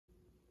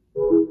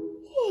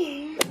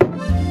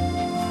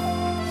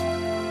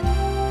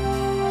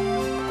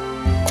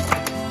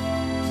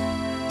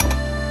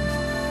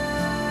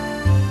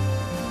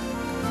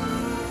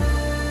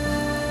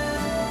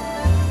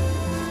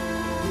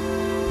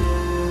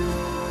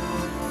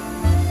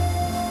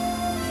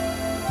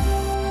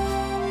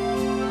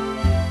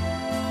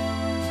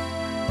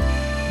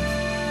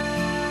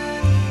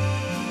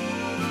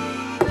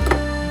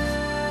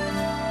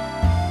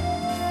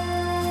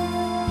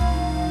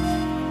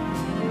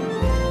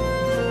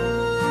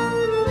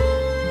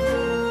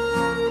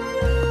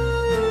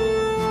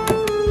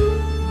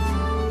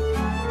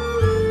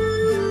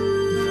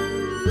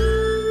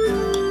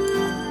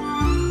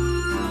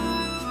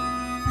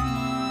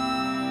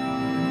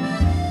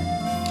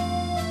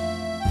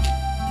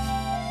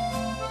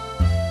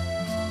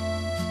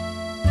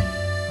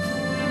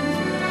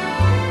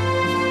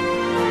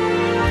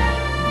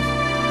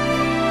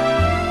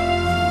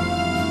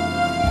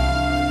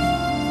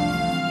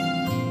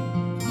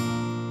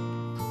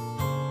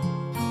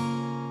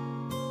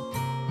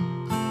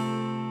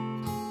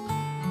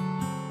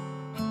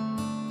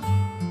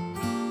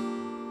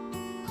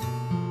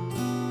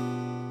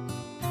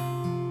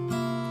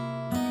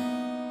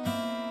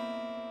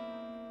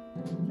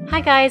Hi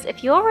guys,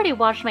 if you already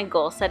watched my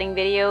goal setting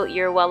video,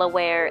 you're well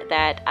aware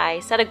that I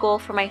set a goal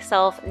for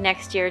myself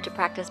next year to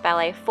practice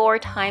ballet 4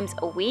 times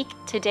a week.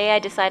 Today I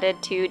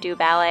decided to do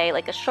ballet,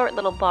 like a short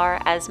little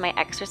bar, as my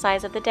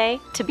exercise of the day.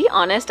 To be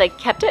honest, I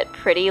kept it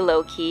pretty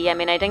low-key. I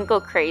mean, I didn't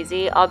go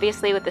crazy.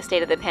 Obviously, with the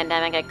state of the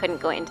pandemic, I couldn't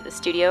go into the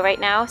studio right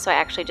now, so I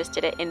actually just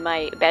did it in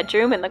my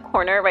bedroom in the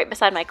corner right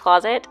beside my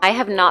closet. I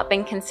have not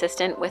been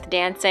consistent with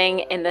dancing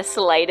in the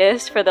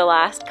slightest for the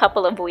last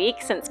couple of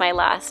weeks since my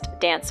last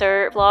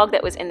dancer vlog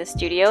that was in the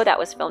studio that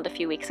was filmed a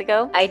few weeks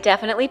ago. I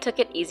definitely took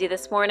it easy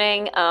this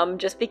morning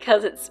just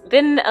because it's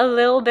been a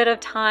little bit of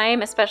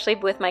time, especially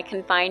with my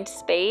confined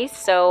space,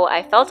 so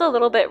I felt a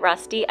little bit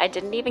rusty. I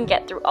didn't even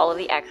get through all of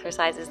the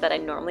exercises that I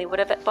normally would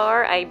have at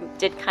bar. I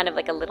did kind of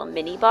like a little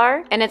mini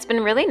bar, and it's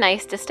been really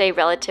nice to stay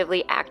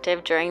relatively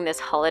active during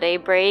this holiday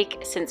break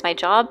since my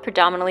job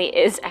predominantly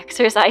is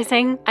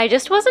exercising. I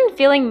just wasn't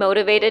feeling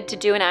motivated to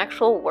do an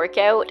actual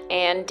workout,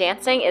 and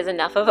dancing is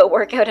enough of a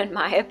workout in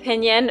my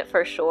opinion,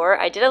 for sure.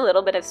 I did a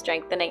little bit of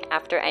strengthening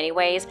after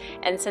anyways,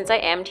 and since I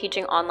am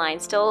teaching online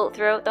still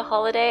throughout the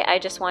holiday, I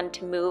just wanted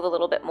to move a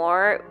little bit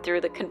more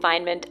through the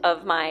confinement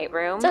of my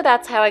room. So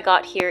that's how I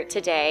got here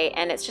today,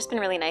 and it's just been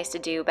really nice to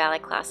do ballet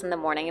class in the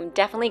morning. I'm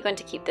definitely going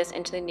to keep this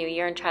into the new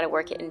year and try to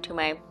work it into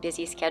my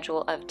busy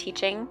schedule of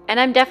teaching. And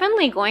I'm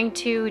definitely going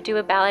to do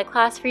a ballet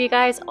class for you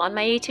guys on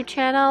my YouTube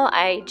channel.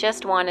 I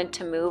just wanted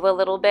to move a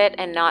little bit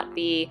and not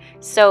be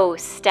so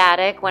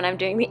static when I'm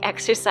doing the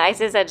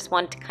exercises. I just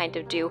wanted to kind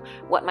of do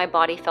what my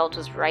body felt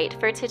was right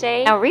for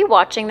today. Now,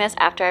 rewatching this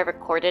after I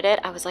recorded it,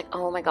 I was like,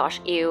 oh my gosh,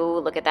 ew,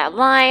 look at that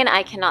line.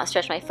 I cannot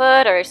stretch my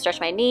foot or stretch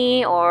my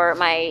knee, or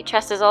my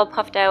chest is all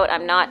puffed out.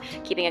 I'm not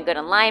keeping a good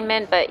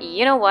alignment, but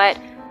you know what?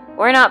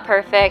 We're not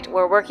perfect.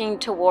 We're working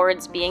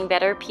towards being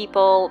better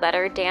people,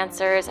 better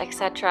dancers,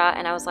 etc.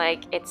 And I was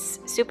like, it's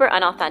super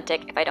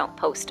unauthentic if I don't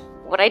post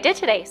what I did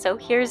today. So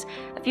here's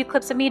a few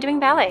clips of me doing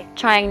ballet,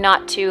 trying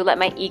not to let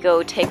my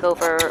ego take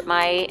over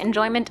my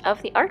enjoyment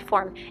of the art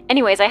form.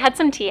 Anyways, I had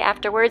some tea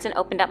afterwards and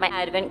opened up my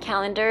advent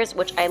calendars,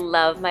 which I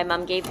love. My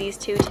mom gave these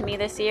two to me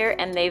this year,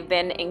 and they've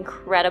been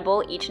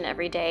incredible each and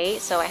every day.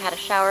 So I had a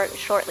shower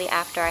shortly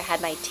after I had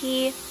my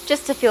tea,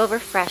 just to feel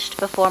refreshed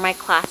before my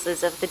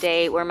classes of the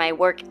day where my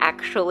work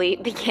actually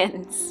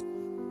begins.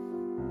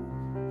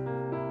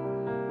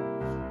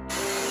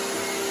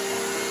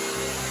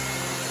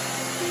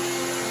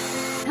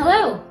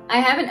 Hello! I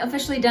haven't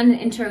officially done an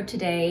intro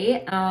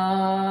today,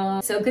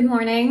 so good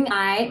morning.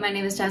 Hi, my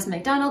name is Jasmine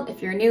McDonald.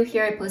 If you're new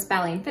here, I post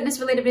ballet and fitness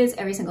related videos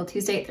every single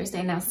Tuesday, Thursday,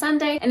 and now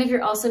Sunday. And if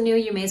you're also new,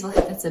 you may as well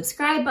hit the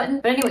subscribe button.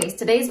 But anyways,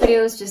 today's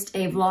video is just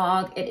a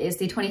vlog. It is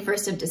the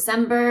 21st of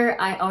December.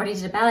 I already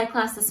did a ballet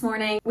class this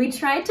morning. We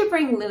tried to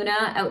bring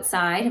Luna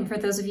outside, and for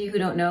those of you who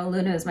don't know,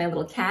 Luna is my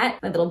little cat,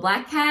 my little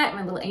black cat,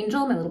 my little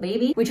angel, my little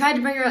baby. We tried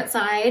to bring her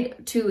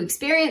outside to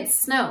experience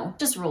snow.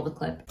 Just roll the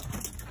clip.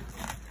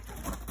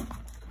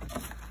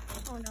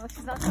 Oh no,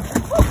 she's not.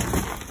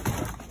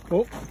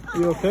 Oh,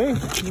 you okay?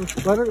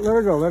 Let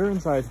her go. Let her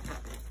inside.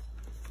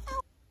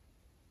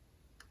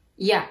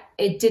 Yeah,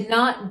 it did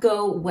not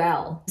go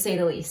well, to say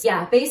the least.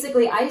 Yeah,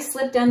 basically I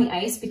slipped down the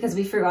ice because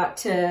we forgot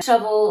to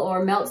shovel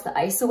or melt the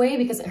ice away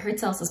because it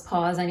hurts Elsa's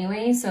paws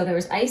anyway. So there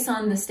was ice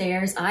on the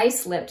stairs. I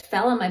slipped,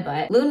 fell on my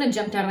butt. Luna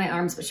jumped out of my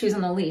arms, but she was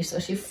on the leash. So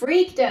she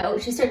freaked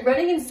out. She started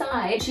running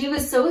inside. She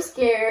was so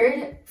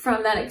scared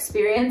from that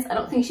experience. I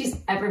don't think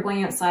she's ever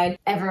going outside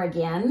ever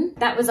again.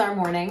 That was our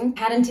morning.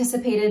 Had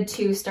anticipated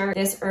to start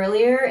this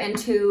earlier and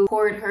to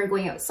record her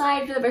going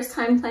outside for the first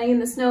time playing in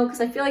the snow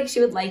because I feel like she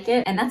would like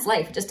it, and that's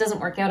life. It just doesn't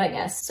work out, I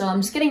guess. So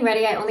I'm just getting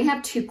ready. I only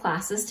have 2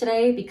 classes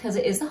today because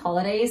it is the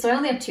holidays. So I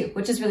only have 2,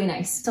 which is really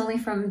nice. It's only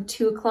from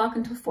 2 o'clock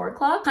until 4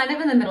 o'clock, kind of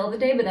in the middle of the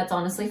day, but that's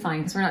honestly fine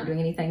because we're not doing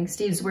anything.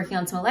 Steve's working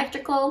on some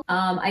electrical.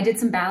 I did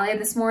some ballet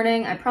this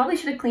morning. I probably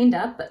should have cleaned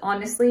up, but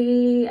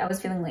honestly, I was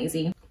feeling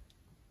lazy.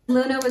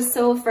 Luna was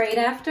so afraid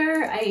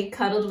after. I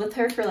cuddled with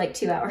her for like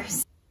 2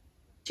 hours.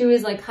 She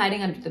was like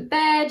hiding under the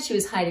bed. She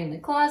was hiding in the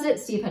closet.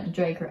 Steve had to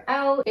drag her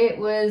out. It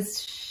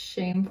was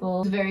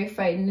shameful. Very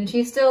frightened, and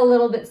she's still a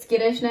little bit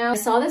skittish now. I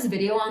saw this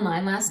video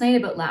online last night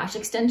about lash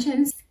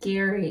extensions.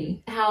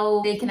 Scary.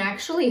 How they can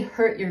actually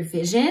hurt your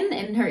vision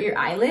and hurt your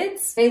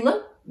eyelids. They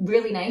look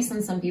really nice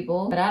on some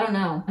people, but I don't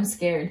know. I'm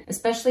scared,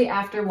 especially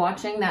after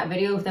watching that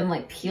video of them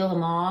like peel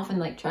them off and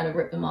like try to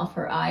rip them off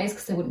her eyes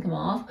because they wouldn't come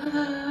off.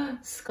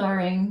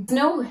 Scarring.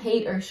 No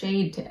hate or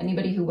shade to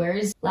anybody who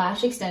wears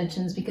lash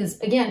extensions because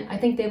again, I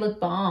think they look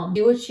bomb.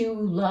 Do what you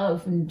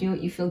love and do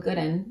what you feel good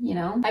in, you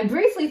know? I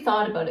briefly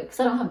thought about it because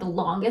I don't have the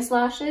longest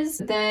lashes.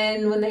 But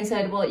then when they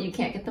said, well, you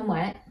can't get them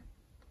wet.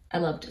 I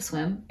love to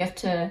swim. You have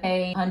to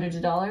pay hundreds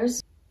of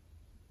dollars.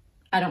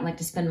 I don't like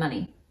to spend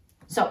money.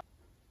 So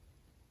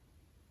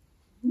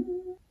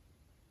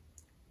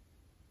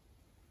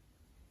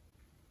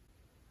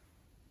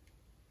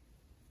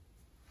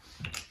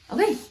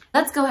okay,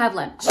 let's go have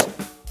lunch.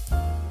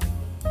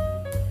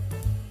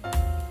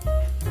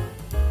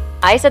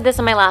 I said this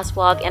in my last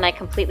vlog and I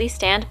completely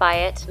stand by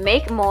it.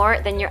 Make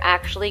more than you're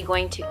actually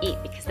going to eat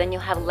because then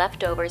you'll have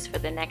leftovers for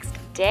the next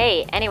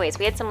day. Anyways,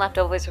 we had some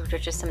leftovers, which were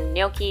just some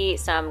gnocchi,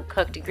 some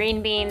cooked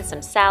green beans,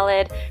 some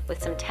salad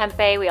with some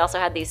tempeh. We also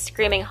had these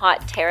screaming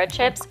hot Terra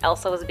chips.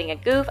 Elsa was being a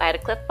goof. I had a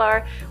Cliff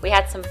Bar. We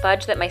had some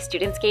fudge that my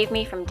students gave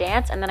me from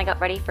dance, and then I got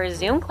ready for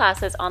Zoom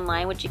classes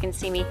online, which you can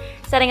see me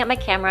setting up my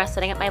camera,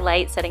 setting up my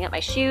light, setting up my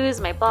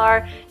shoes, my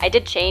bar. I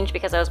did change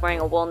because I was wearing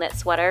a wool knit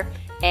sweater,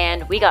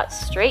 and we got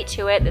straight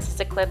to it. This is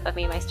a clip of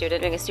me and my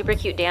student doing a super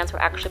cute dance. We're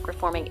actually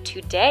performing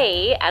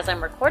today as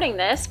I'm recording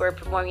this. We're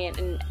performing it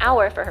in an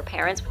hour for her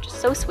parents, which is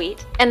so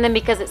sweet. And then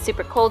because it's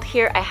super cold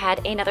here, I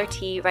had another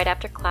tea right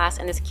after class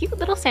and this cute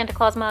little Santa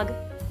Claus mug.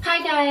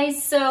 Hi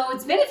guys, so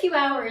it's been a few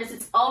hours.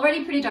 It's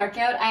already pretty dark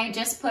out. I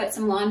just put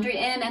some laundry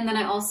in, and then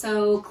I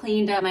also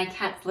cleaned up my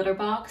cat's litter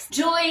box.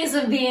 Joys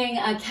of being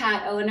a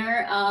cat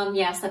owner.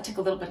 Yes, that took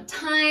a little bit of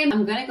time.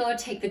 I'm gonna go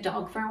take the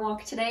dog for a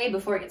walk today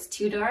before it gets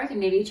too dark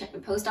and maybe check the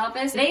post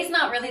office. Today's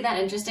not really that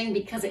interesting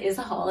because it is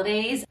the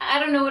holidays.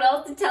 I don't know what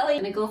else to tell you.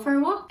 I'm gonna go for a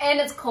walk.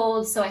 And it's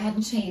cold, so I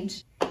hadn't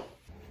changed.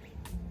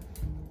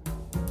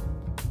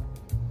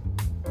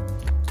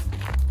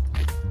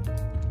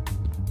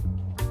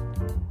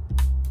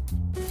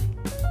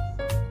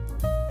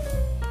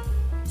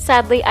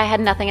 Sadly, I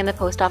had nothing in the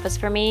post office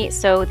for me,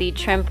 so the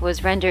trimp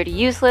was rendered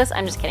useless.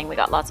 I'm just kidding, we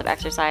got lots of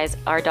exercise.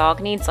 Our dog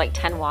needs like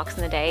 10 walks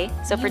in the day.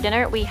 So for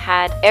dinner, we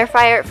had air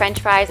fryer French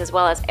fries as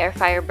well as air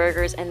fryer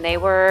burgers, and they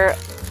were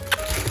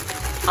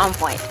on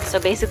point. So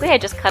basically, I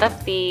just cut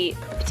up the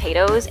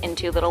potatoes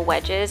into little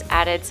wedges,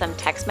 added some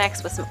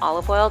Tex-Mex with some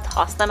olive oil,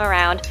 tossed them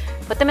around,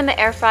 put them in the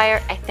air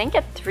fryer, I think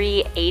at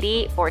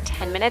 380 for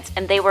 10 minutes,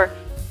 and they were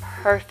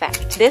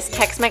perfect. This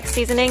Tex-Mex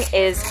seasoning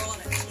is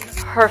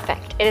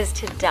perfect. It is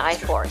to die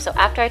for. So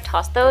after I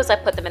tossed those, I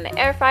put them in the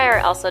air fryer.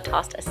 I also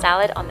tossed a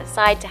salad on the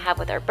side to have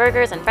with our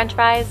burgers and French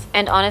fries.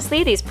 And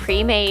honestly, these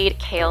pre-made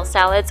kale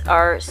salads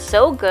are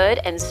so good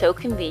and so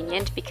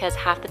convenient because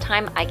half the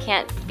time I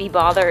can't be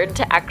bothered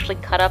to actually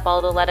cut up all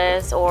the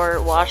lettuce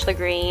or wash the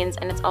greens,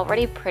 and it's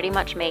already pretty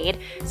much made.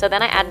 So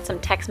then I added some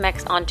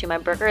Tex-Mex onto my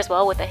burger as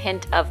well with a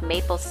hint of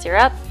maple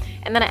syrup.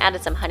 And then I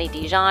added some honey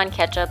Dijon,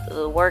 ketchup,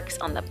 the works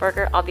on the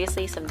burger,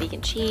 obviously some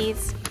vegan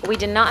cheese. We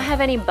did not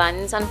have any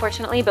buns,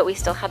 unfortunately, but we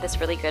still had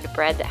this really good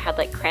bread that had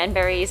like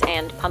cranberries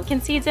and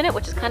pumpkin seeds in it,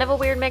 which is kind of a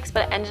weird mix,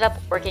 but it ended up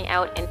working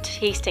out and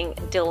tasting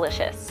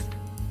delicious.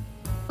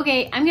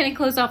 Okay, I'm gonna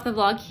close off the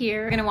vlog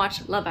here. We're gonna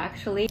watch Love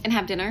Actually and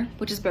have dinner,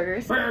 which is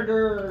burgers.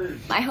 Burgers!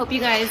 I hope you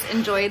guys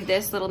enjoyed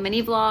this little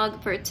mini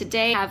vlog for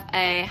today. Have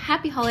a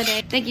happy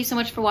holiday. Thank you so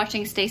much for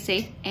watching. Stay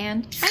safe,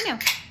 and bye now.